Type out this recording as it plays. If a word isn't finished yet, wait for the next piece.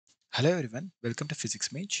Hello everyone, welcome to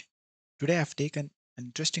Physics Mage. Today I've taken an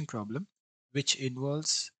interesting problem which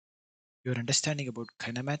involves your understanding about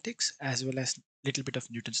kinematics as well as little bit of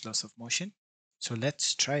Newton's laws of motion. So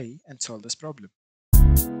let's try and solve this problem.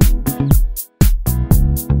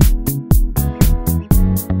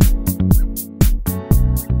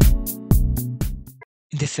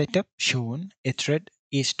 In the setup shown, a thread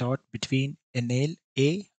is taut between a nail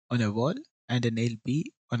A on a wall and a nail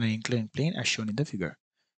B on an inclined plane as shown in the figure.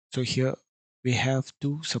 So here we have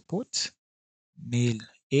two supports, nail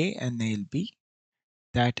A and nail B,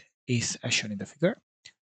 that is as shown in the figure.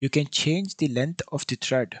 You can change the length of the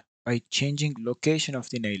thread by changing location of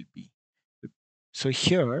the nail B. So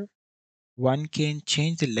here one can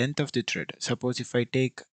change the length of the thread. Suppose if I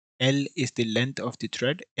take L is the length of the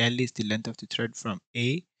thread, L is the length of the thread from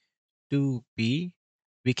A to B,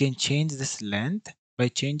 we can change this length by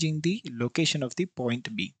changing the location of the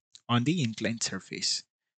point B on the inclined surface.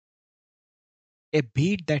 A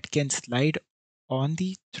bead that can slide on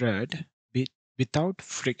the thread without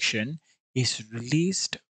friction is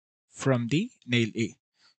released from the nail A.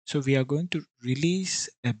 So we are going to release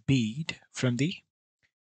a bead from the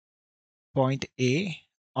point A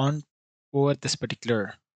on over this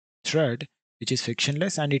particular thread, which is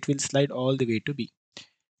frictionless, and it will slide all the way to B.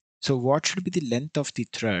 So what should be the length of the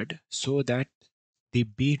thread so that the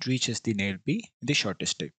bead reaches the nail B in the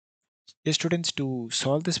shortest time? Yes, students, to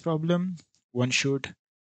solve this problem, one should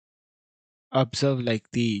observe like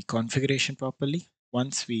the configuration properly.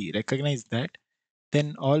 Once we recognize that,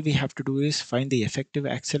 then all we have to do is find the effective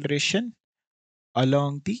acceleration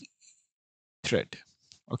along the thread.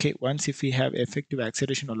 Okay, once if we have effective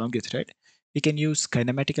acceleration along the thread, we can use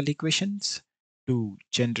kinematical equations to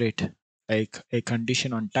generate like a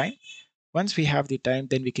condition on time. Once we have the time,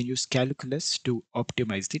 then we can use calculus to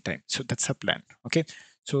optimize the time. So that's a plan. Okay,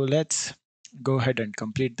 so let's go ahead and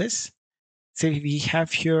complete this. So we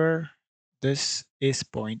have here, this is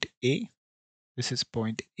point A, this is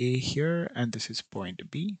point A here, and this is point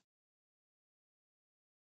B.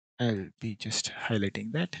 I'll be just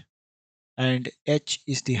highlighting that. And h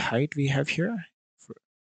is the height we have here.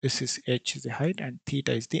 This is h is the height, and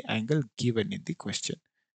theta is the angle given in the question.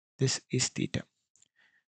 This is theta.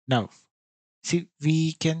 Now, see,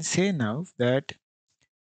 we can say now that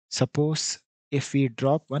suppose if we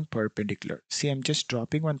drop one perpendicular, see, I'm just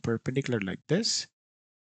dropping one perpendicular like this.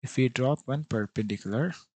 If we drop one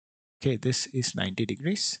perpendicular, okay, this is 90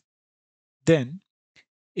 degrees, then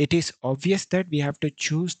it is obvious that we have to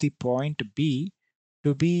choose the point B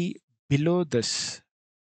to be below this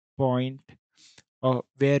point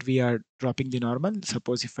where we are dropping the normal.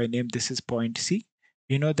 Suppose if I name this is point C,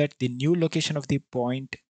 we know that the new location of the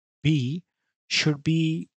point B should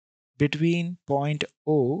be between point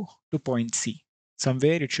O to point C.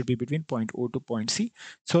 Somewhere it should be between point O to point C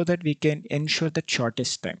so that we can ensure the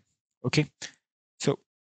shortest time. Okay, so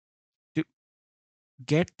to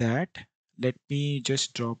get that, let me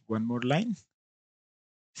just drop one more line.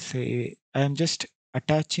 Say I am just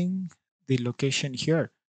attaching the location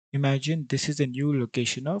here. Imagine this is a new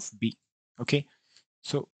location of B. Okay,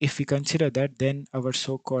 so if we consider that, then our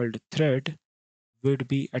so-called thread would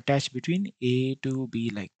be attached between A to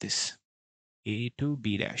B like this, A to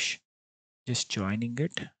B dash, just joining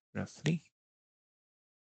it roughly.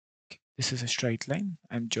 Okay, this is a straight line.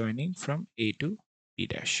 I'm joining from A to B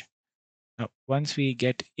dash. Now, once we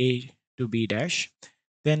get A to B dash,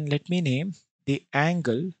 then let me name the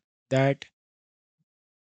angle that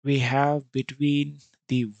we have between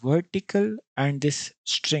the vertical and this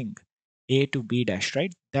string A to B dash,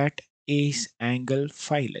 right? That is angle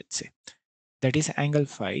phi, let's say. That is angle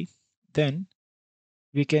phi. Then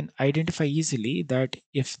we can identify easily that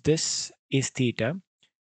if this is theta,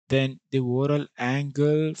 then the overall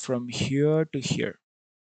angle from here to here,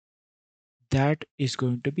 that is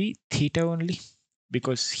going to be theta only,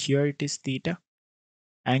 because here it is theta.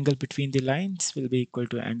 Angle between the lines will be equal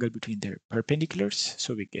to angle between their perpendiculars.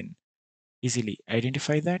 So we can easily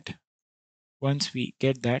identify that. Once we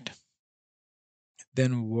get that,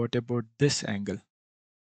 then what about this angle?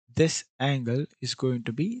 This angle is going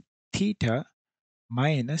to be theta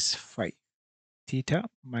minus phi. Theta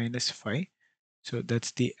minus phi. So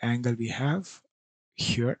that's the angle we have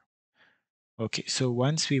here. Okay, so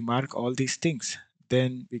once we mark all these things,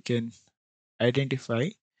 then we can identify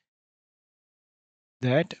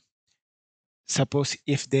that suppose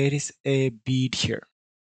if there is a bead here,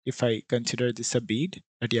 if I consider this a bead,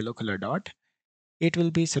 that yellow color dot, it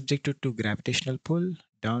will be subjected to gravitational pull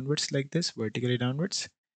downwards like this, vertically downwards,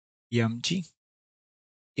 mg.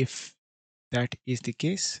 If that is the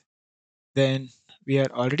case, then we are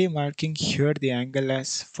already marking here the angle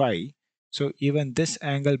as phi. So even this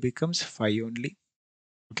angle becomes phi only.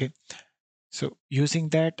 Okay. So using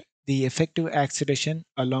that, the effective acceleration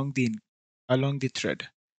along the thread,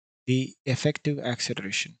 the effective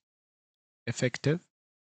acceleration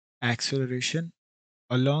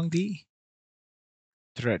along the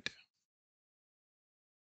thread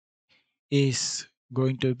is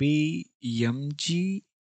going to be mg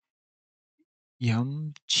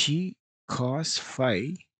cos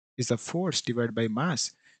phi is the force divided by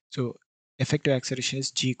mass. So effective acceleration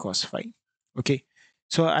is g cos phi. Okay.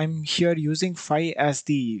 So I'm here using phi as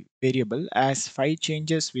the variable. As phi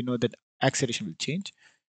changes, we know that acceleration will change.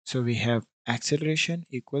 So we have acceleration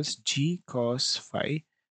equals g cos phi.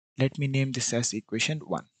 Let me name this as equation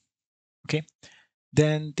 1. Okay.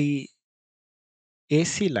 Then the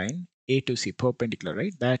AC line A to C perpendicular,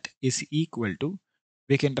 right? That is equal to,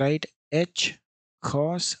 we can write h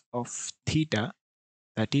cos of theta,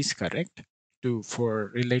 that is correct, to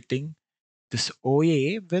for relating this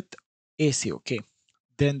OA with AC. Okay.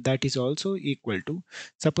 Then that is also equal to,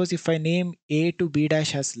 suppose if I name A to B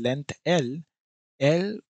dash as length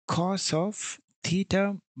L cos of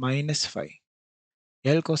theta minus phi.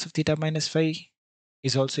 L cos of theta minus phi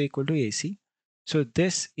is also equal to AC. So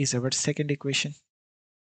this is our second equation.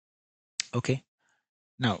 Okay.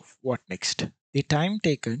 Now what next? The time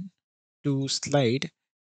taken to slide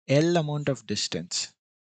L amount of distance,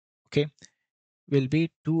 okay, will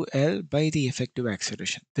be 2L by the effective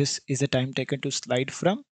acceleration. This is the time taken to slide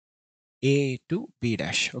from A to B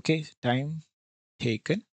dash. Okay. Taken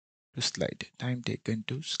Time taken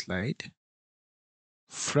to slide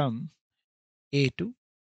from A to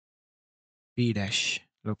B dash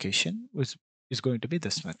location is going to be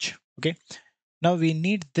this much. Okay. Now we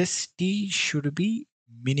need this T should be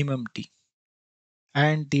minimum T.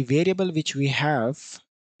 And the variable which we have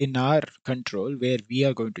in our control where we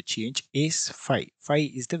are going to change is phi.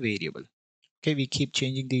 Phi is the variable. Okay. We keep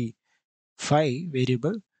changing the phi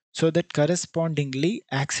variable so that correspondingly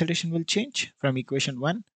acceleration will change from equation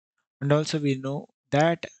 1. And also we know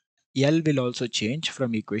that L will also change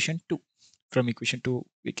from equation 2. From equation 2,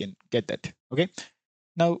 we can get that. Okay.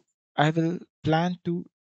 Now I will plan to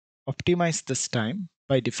optimize this time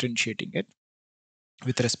by differentiating it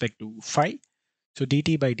with respect to phi. So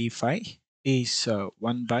dt by d phi is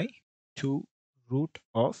 1 by 2 root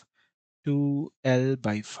of 2L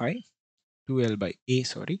by phi, 2L by A,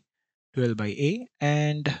 sorry, 2L by A.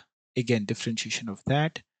 And again, differentiation of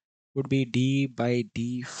that would be d by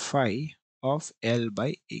d phi of L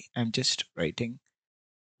by A. I'm just writing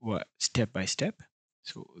step by step.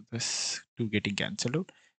 So this 2 getting cancelled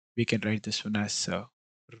out. We can write this one as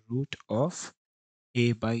root of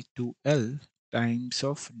A by 2L times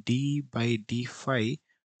of d by d phi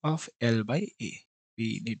of L by A.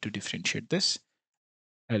 We need to differentiate this.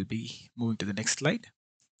 I'll be moving to the next slide.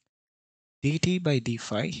 dt by d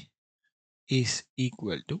phi is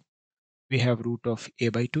equal to, we have root of A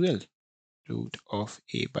by 2L, root of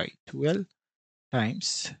A by 2L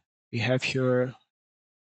times, we have here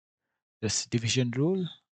this division rule.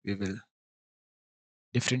 We will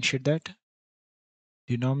differentiate that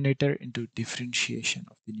denominator into differentiation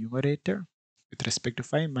of the numerator with respect to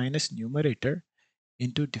phi minus numerator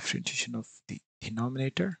into differentiation of the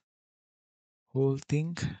denominator, whole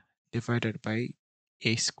thing divided by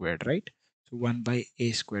a squared, right? So 1 by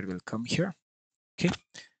a squared will come here. Okay.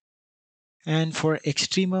 And for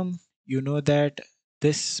extremum, you know that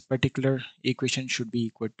this particular equation should be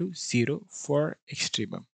equal to 0 for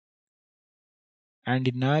extremum. And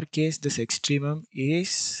in our case, this extremum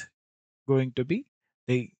is going to be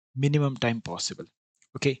the minimum time possible.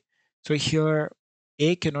 Okay. So here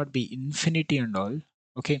a cannot be infinity and all.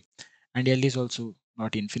 Okay. And L is also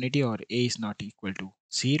not infinity, or a is not equal to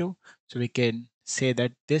 0. So we can say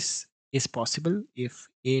that this is possible if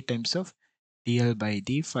a times of dl by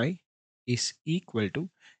d phi is equal to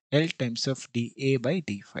L times of dA by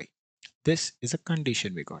d phi. This is a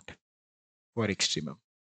condition we got for extremum.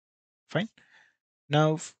 Fine.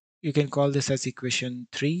 Now you can call this as equation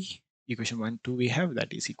 3. Equation 1, 2 we have,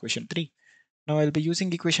 that is equation 3. Now I'll be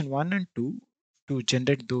using equation 1 and 2 to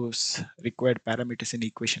generate those required parameters in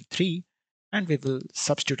equation 3, and we will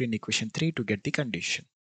substitute in equation 3 to get the condition.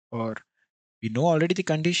 Or we know already the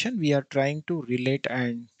condition, we are trying to relate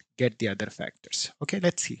and get the other factors. Okay,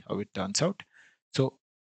 let's see how it turns out. So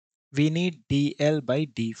we need dl by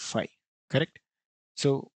d phi, correct?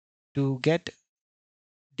 So to get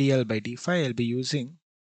dl by d phi, I'll be using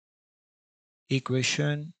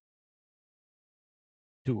equation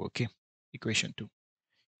 2. Okay, equation 2.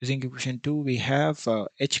 Using equation 2, we have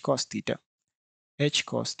h cos theta. H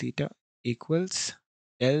cos theta equals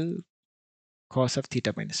L cos of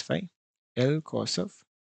theta minus phi. L cos of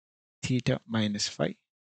theta minus phi.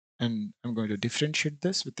 And I'm going to differentiate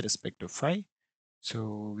this with respect to phi.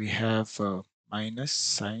 So we have minus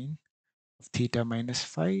sine of theta minus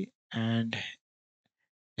phi, and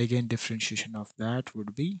again differentiation of that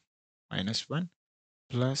would be minus 1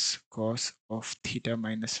 plus cos of theta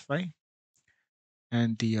minus phi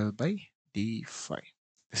and dl by d phi.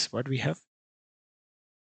 This is what we have.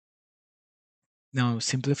 Now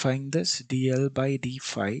simplifying this, dl by d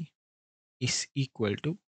phi is equal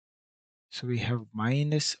to, so we have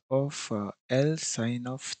minus of L sine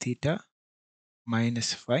of theta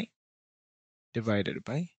minus phi divided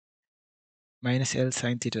by minus L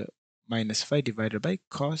sine theta minus phi divided by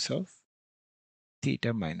cos of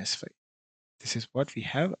theta minus phi. This is what we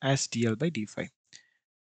have as dl by d phi.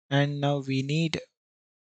 And now we need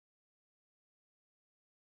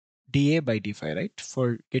dA by d phi, right?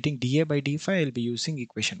 For getting dA by d phi, I'll be using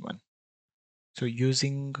equation 1. So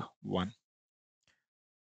using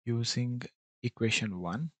equation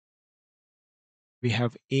 1, we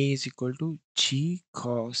have A is equal to G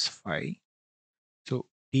cos phi. So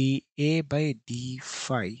dA by d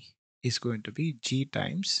phi is going to be G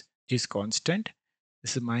times, G is constant.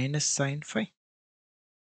 This is minus sine phi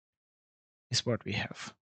is what we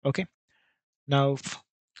have. Okay. Now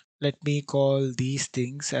let me call these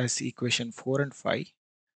things as equation 4 and 5. This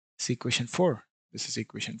is equation 4. This is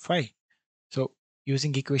equation 5. So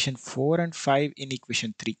using equation 4 and 5 in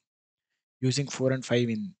equation 3, using 4 and 5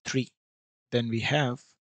 in 3, then we have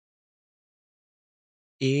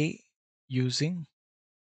A using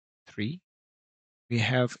 3, we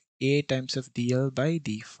have A times of dl by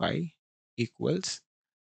d phi equals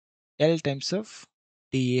L times of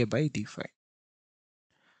dA by d phi.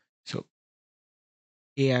 So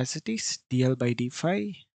A as it is, dl by d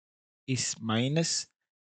phi is minus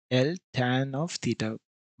L tan of theta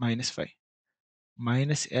minus phi.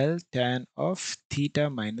 Minus L tan of theta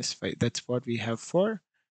minus phi. That's what we have for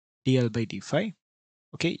dl by d phi.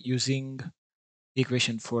 Okay, using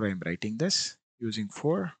equation 4, I'm writing this. Using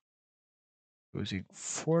 4,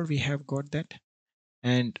 we have got that.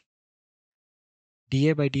 And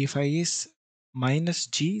dA by d phi is minus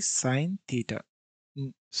g sine theta.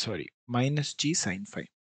 Minus g sine phi.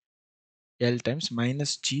 L times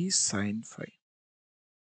minus g sine phi.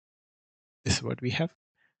 This is what we have.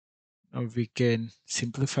 Now we can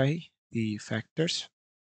simplify the factors.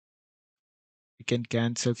 We can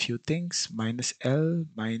cancel few things. Minus L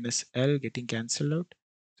getting cancelled out.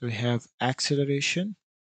 So we have acceleration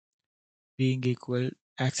being equal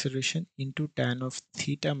acceleration into tan of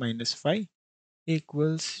theta minus phi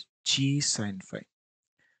equals g sine phi.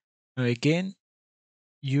 Now again,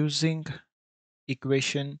 using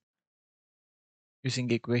equation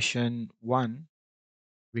 1,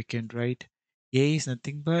 we can write A is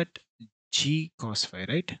nothing but g cos phi,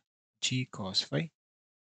 right? G cos phi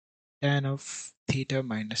tan of theta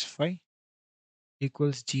minus phi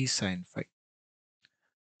equals g sine phi.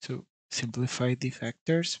 So simplify the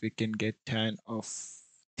factors, we can get tan of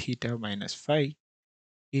theta minus phi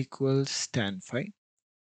equals tan phi,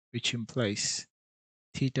 which implies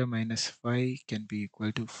theta minus phi can be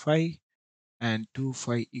equal to phi, and 2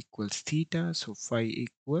 phi equals theta, so phi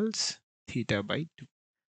equals theta by 2.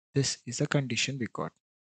 This is the condition we got.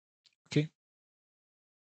 Okay,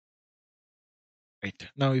 right.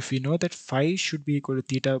 Now if we know that phi should be equal to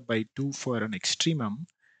theta by 2 for an extremum,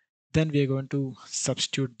 then we are going to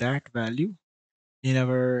substitute that value in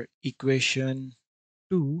our equation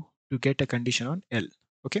 2 to get a condition on L.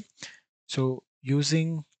 Okay, so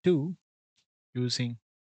using 2,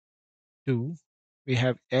 we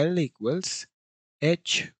have L equals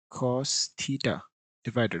h cos theta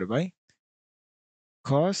divided by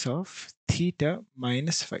cos of theta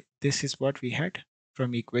minus phi. This is what we had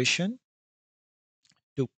from equation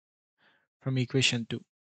 2. From equation 2,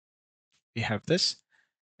 we have this.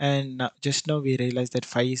 And now, just now we realized that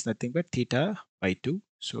phi is nothing but theta by 2.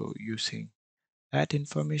 So using that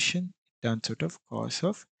information, it turns out of cos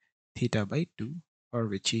of theta by 2, or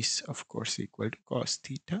which is of course equal to cos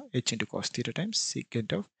theta, h into cos theta times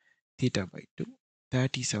secant of theta by 2.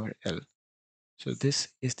 That is our L. So this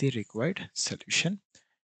is the required solution.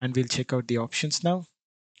 And we'll check out the options now.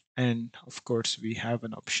 And of course, we have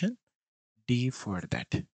an option D for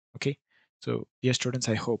that. Okay. So dear students,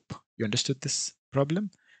 I hope you understood this problem,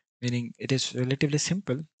 meaning it is relatively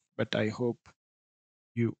simple, but I hope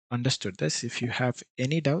you understood this. If you have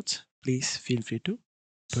any doubts, please feel free to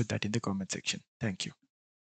put that in the comment section. Thank you.